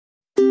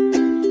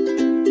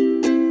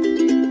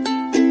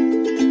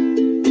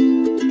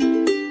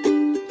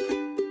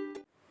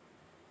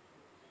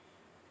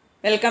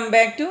Welcome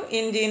back to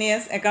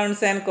ingenious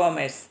accounts and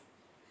commerce.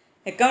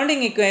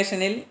 Accounting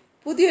ഇക്വേഷനിൽ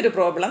പുതിയൊരു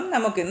problem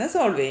നമുക്കിന്ന്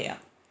സോൾവ് ചെയ്യാം.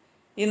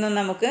 ഇന്ന്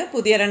നമുക്ക്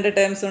പുതിയ രണ്ട്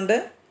ടേംസ് ഉണ്ട്,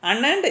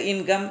 unearned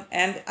income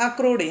and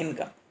accrued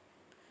income.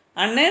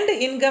 Unearned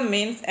income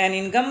means an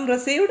income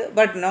received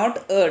but not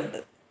earned.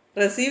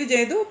 Receive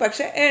ചെയ്തു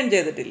പക്ഷേ ഏൺ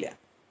ചെയ്തിട്ടില്ല.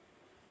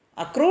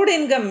 Accrued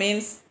income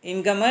means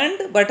income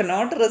earned but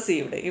not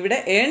received. ഇവിടെ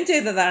ഏൺ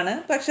ചെയ്തതാണ്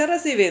പക്ഷേ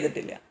റിസീവ്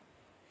ചെയ്തിട്ടില്ല.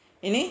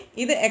 ഇനി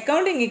ഇത്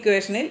അക്കൗണ്ടിങ്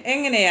ഇക്വേഷനിൽ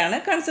എങ്ങനെയാണ്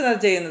കൺസിഡർ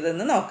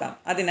ചെയ്യുന്നതെന്ന് നോക്കാം.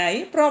 അതിനായി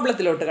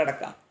പ്രോബ്ലത്തിലോട്ട്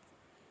കടക്കാം.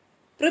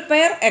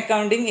 Prepare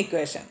accounting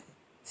equation.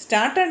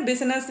 Started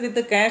business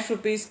with cash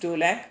rupees 2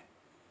 lakh.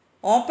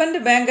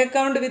 Opened bank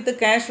account with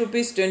cash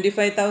rupees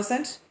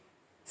 25,000.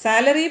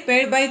 Salary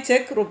paid by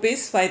check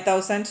rupees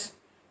 5,000.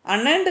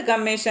 Unearned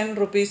commission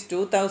rupees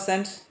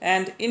 2,000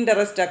 and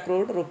interest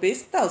accrued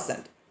rupees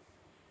 1,000.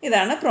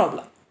 ഇതാണ്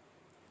പ്രോബ്ലം.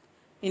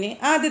 ഇനി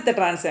ആദ്യത്തെ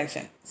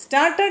transaction,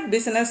 started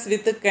business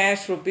with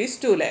cash rupees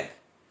 2 lakh.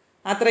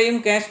 അത്രയും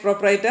cash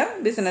proprietor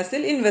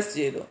ബിസിനസ്സിൽ invest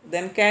ചെയ്തു.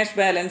 Then cash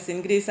balance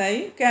ഇൻക്രീസായി,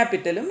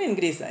 ക്യാപിറ്റലും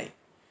ഇൻക്രീസായി.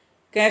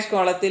 Cash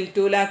കോളത്തിൽ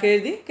 2 lakh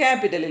എഴുതി,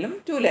 ക്യാപിറ്റലിലും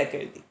 2 lakh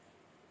എഴുതി.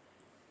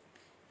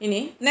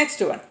 ഇനി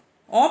next one,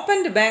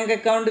 opened bank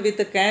account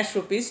വിത്ത് cash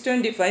rupees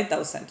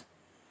 25,000.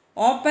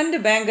 Opened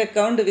bank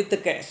account വിത്ത്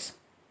ക്യാഷ്.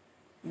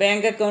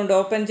 ബാങ്ക് അക്കൗണ്ട്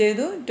ഓപ്പൺ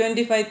ചെയ്തു,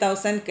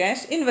 25,000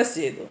 ക്യാഷ്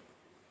ഇൻവെസ്റ്റ് ചെയ്തു.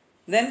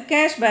 Then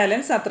cash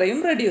balance അത്രയും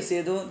റെഡ്യൂസ്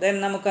ചെയ്തു. ദെൻ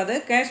നമുക്കത്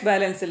ക്യാഷ്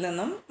ബാലൻസിൽ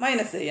നിന്നും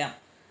മൈനസ് ചെയ്യാം.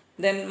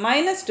 Then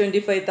minus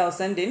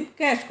 25,000 in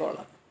cash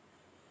column.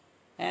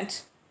 And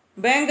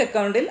bank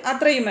അക്കൗണ്ടിൽ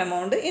അത്രയും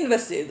എമൗണ്ട്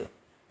ഇൻവെസ്റ്റ് ചെയ്തു.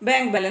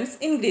 ബാങ്ക് ബാലൻസ്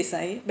ഇൻക്രീസ്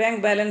ആയി.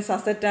 ബാങ്ക് ബാലൻസ്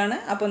അസറ്റാണ്,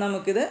 അപ്പോൾ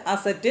നമുക്കിത്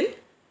അസറ്റിൽ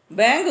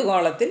ബാങ്ക്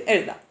കോളത്തിൽ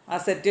എഴുതാം.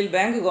 അസറ്റിൽ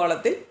ബാങ്ക്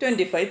കോളത്തിൽ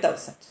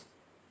 25,000.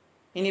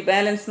 ഇനി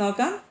ബാലൻസ്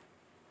നോക്കാം.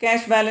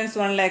 Cash balance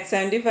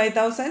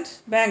 1,75,000,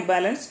 bank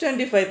balance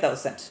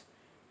 25,000.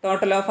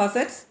 Total of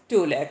assets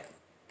 2 lakh.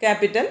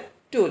 Capital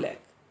 2 lakh.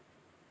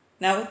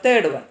 Now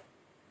third one.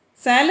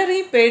 Salary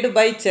paid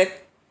by check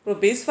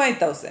rupees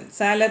 5,000.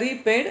 Salary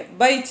paid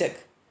by check.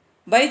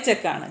 By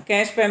check ആണ്,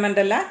 cash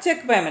payment അല്ല,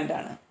 check payment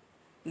ആണ്.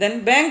 Then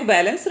bank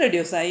balance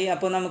reduce ആയി.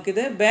 അപ്പോൾ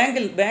നമുക്കിത്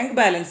bank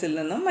ബാലൻസിൽ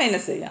നിന്നും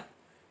minus ചെയ്യാം.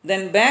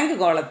 Then bank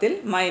കോളത്തിൽ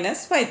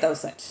minus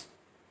 5,000.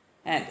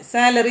 And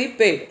salary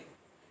paid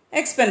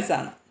expense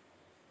ആണ്.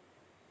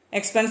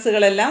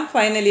 എക്സ്പെൻസുകളെല്ലാം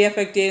ഫൈനലി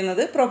എഫക്റ്റ്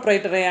ചെയ്യുന്നത്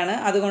പ്രൊപ്പറേറ്ററെയാണ്.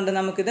 അതുകൊണ്ട്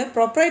നമുക്കിത്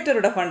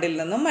പ്രൊപ്പറേറ്ററുടെ ഫണ്ടിൽ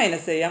നിന്നും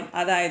മൈനസ് ചെയ്യാം,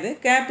 അതായത്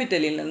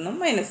ക്യാപിറ്റലിൽ നിന്നും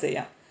മൈനസ്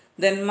ചെയ്യാം.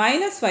 Then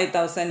minus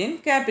 5,000 in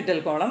capital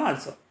column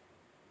also.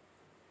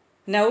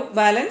 Now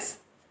balance.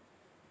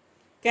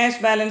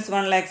 Cash balance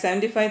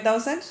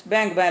 1,75,000,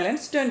 bank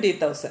balance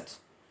 20,000.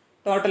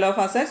 Total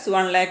of assets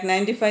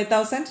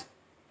 1,95,000,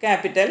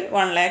 capital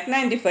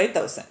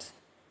 1,95,000.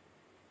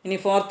 ഇനി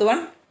fourth one,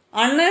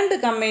 unearned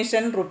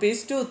commission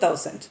rupees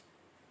 2,000.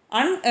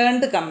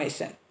 Unearned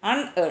commission.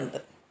 Unearned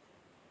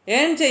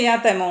earn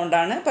ചെയ്യാത്ത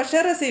എമൗണ്ടാണ്,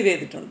 പക്ഷേ റിസീവ്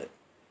ചെയ്തിട്ടുണ്ട്.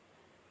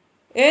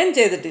 ഏൺ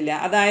ചെയ്തിട്ടില്ല,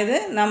 അതായത്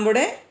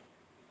നമ്മുടെ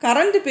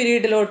കറൻറ്റ്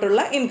പീരീഡിലോട്ടുള്ള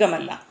ഇൻകം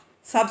അല്ല,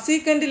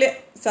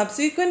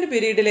 സബ്സീക്വൻറ്റ്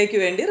പീരീഡിലേക്ക്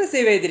വേണ്ടി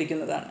റിസീവ്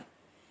ചെയ്തിരിക്കുന്നതാണ്.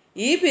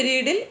 ഈ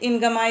പീരീഡിൽ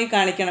ഇൻകമായി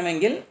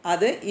കാണിക്കണമെങ്കിൽ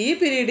അത് ഈ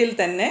പീരീഡിൽ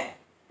തന്നെ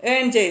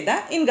ഏൺ ചെയ്ത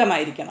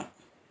ഇൻകമായിരിക്കണം.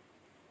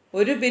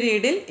 ഒരു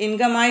പീരീഡിൽ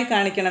ഇൻകമായി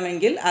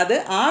കാണിക്കണമെങ്കിൽ അത്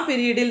ആ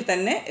പീരീഡിൽ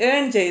തന്നെ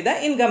ഏൺ ചെയ്ത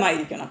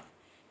ഇൻകമായിരിക്കണം.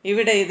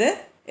 ഇവിടെ ഇത്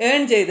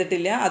ഏൺ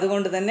ചെയ്തിട്ടില്ല,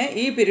 അതുകൊണ്ട് തന്നെ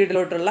ഈ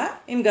പീരീഡിലോട്ടുള്ള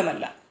ഇൻകം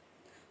അല്ല.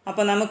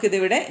 അപ്പോൾ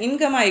നമുക്കിതിവിടെ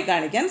ഇൻകമായി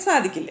കാണിക്കാൻ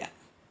സാധിക്കില്ല.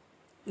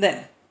 ദെൻ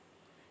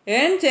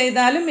ഏൺ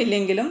ചെയ്താലും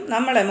ഇല്ലെങ്കിലും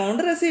നമ്മൾ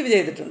എമൗണ്ട് റിസീവ്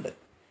ചെയ്തിട്ടുണ്ട്.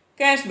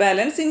 ക്യാഷ്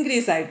ബാലൻസ്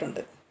ഇൻക്രീസ്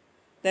ആയിട്ടുണ്ട്.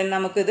 ദെൻ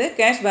നമുക്കിത്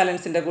ക്യാഷ്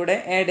ബാലൻസിൻ്റെ കൂടെ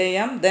ആഡ്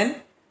ചെയ്യാം. Then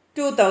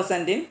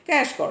 2,000 in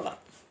cash column.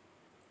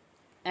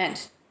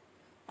 And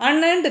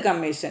unearned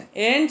commission,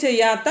 earn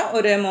ചെയ്യാത്ത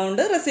ഒരു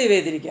എമൗണ്ട് റിസീവ്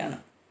ചെയ്തിരിക്കുകയാണ്.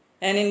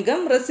 An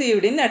income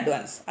received in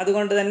advance.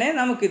 അതുകൊണ്ട് തന്നെ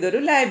നമുക്കിതൊരു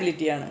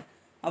ലയബിലിറ്റിയാണ്.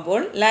 അപ്പോൾ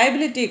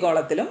ലയബിലിറ്റി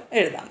കോളത്തിലും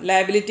എഴുതാം.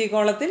 ലയബിലിറ്റി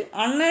കോളത്തിൽ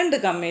അൺഏൺഡ്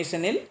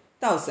കമ്മീഷനിൽ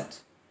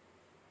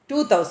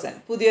 2,000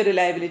 പുതിയൊരു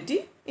ലയബിലിറ്റി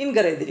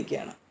ഇൻകർ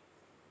ചെയ്തിരിക്കുകയാണ്.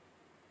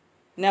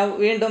 നൗ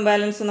വീണ്ടും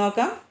ബാലൻസ്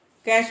നോക്കാം.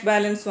 Cash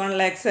balance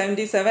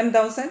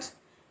 1,77,000,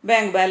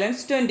 bank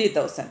balance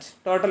 20,000.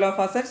 Total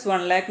of assets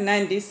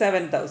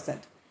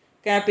 1,97,000,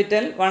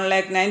 capital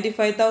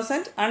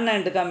 1,95,000,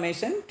 unearned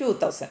commission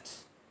 2,000.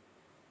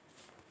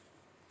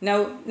 Now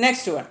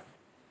next one,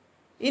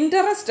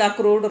 interest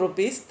accrued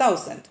rupees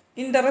 1,000.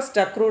 Interest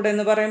accrued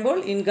എന്ന് പറയുമ്പോൾ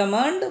income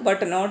earned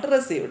but not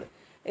received.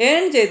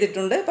 Earn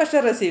ചെയ്തിട്ടുണ്ട് പക്ഷെ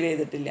റിസീവ്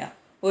ചെയ്തിട്ടില്ല.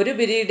 ഒരു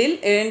പീരീഡിൽ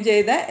ഏൺ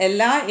ചെയ്ത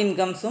എല്ലാ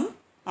ഇൻകംസും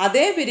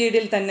അതേ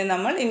പീരീഡിൽ തന്നെ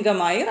നമ്മൾ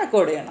ഇൻകമായി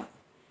റെക്കോർഡ് ചെയ്യണം.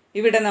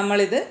 ഇവിടെ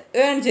നമ്മളിത്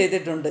ഏൺ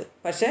ചെയ്തിട്ടുണ്ട്,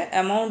 പക്ഷേ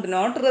amount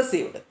not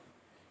received.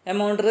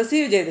 Amount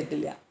receive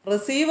ചെയ്തിട്ടില്ല,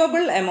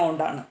 റിസീവബിൾ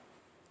എമൗണ്ട് ആണ്.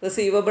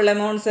 റിസീവബിൾ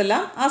എമൗണ്ട്സ്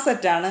എല്ലാം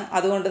അസറ്റാണ്.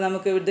 അതുകൊണ്ട്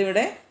നമുക്ക്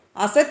ഇതിവിടെ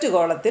അസറ്റ്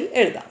കോളത്തിൽ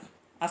എഴുതാം.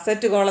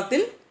 അസറ്റ്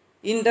കോളത്തിൽ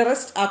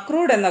ഇൻട്രസ്റ്റ്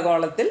അക്രൂഡ് എന്ന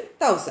കോളത്തിൽ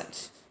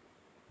 1,000.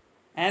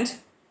 ആൻഡ്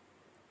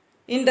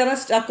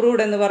ഇൻട്രസ്റ്റ്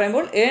അക്രൂഡ് എന്ന്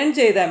പറയുമ്പോൾ ഏൺ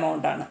ചെയ്ത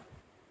എമൗണ്ടാണ്.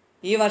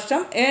 ഈ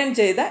വർഷം ഏൺ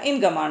ചെയ്ത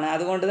ഇൻകമാണ്.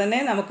 അതുകൊണ്ട് തന്നെ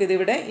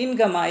നമുക്കിതിവിടെ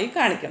ഇൻകമായി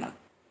കാണിക്കണം.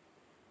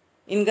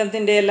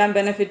 ഇൻകത്തിൻ്റെ എല്ലാം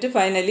ബെനിഫിറ്റ്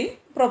ഫൈനലി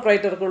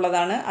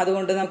പ്രൊപ്പറേറ്റർക്കുള്ളതാണ്.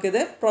 അതുകൊണ്ട്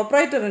നമുക്കിത്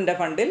പ്രൊപ്പറേറ്ററിൻ്റെ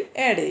ഫണ്ടിൽ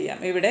ആഡ് ചെയ്യാം.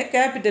 ഇവിടെ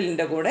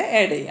ക്യാപിറ്റലിൻ്റെ കൂടെ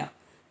ആഡ് ചെയ്യാം.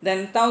 Then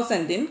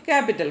 1000 in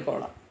capital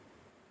column.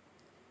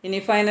 ഇനി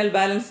ഫൈനൽ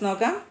ബാലൻസ്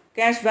നോക്കാം.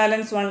 Cash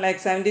balance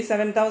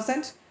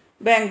 1,77,000,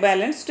 bank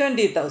balance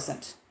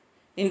 20,000,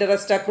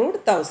 interest accrued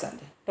 1000,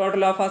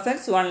 total of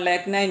assets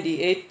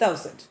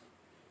 1,98,000,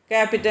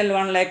 capital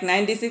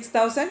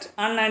 1,96,000,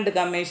 unearned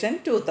commission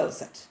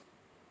 2,000.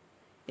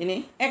 ഇനി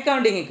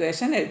അക്കൗണ്ടിങ്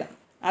ഇക്വേഷൻ എഴുതാം.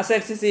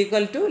 Assets is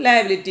equal to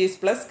liabilities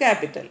plus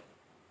capital.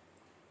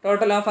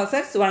 Total of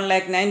assets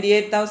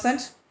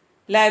 1,98,000,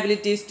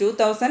 liabilities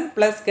 2,000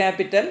 plus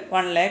capital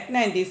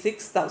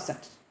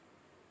 1,96,000.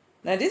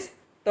 That is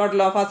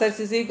total of assets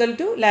is equal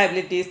to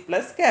liabilities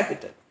plus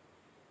capital.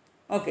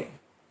 Okay.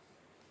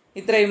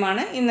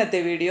 ഇത്രയുമാണ് ഇന്നത്തെ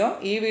video.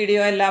 ഈ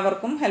video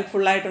എല്ലാവർക്കും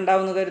helpful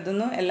ആയിട്ടുണ്ടാവുമെന്ന്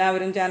കരുതുന്നു.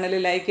 എല്ലാവരും channel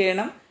like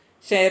ചെയ്യണം,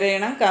 share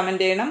ചെയ്യണം,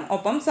 comment ചെയ്യണം,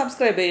 ഒപ്പം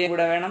സബ്സ്ക്രൈബ് ചെയ്യുക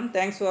കൂടെ വേണം.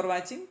 Thanks for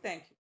watching.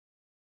 Thank you.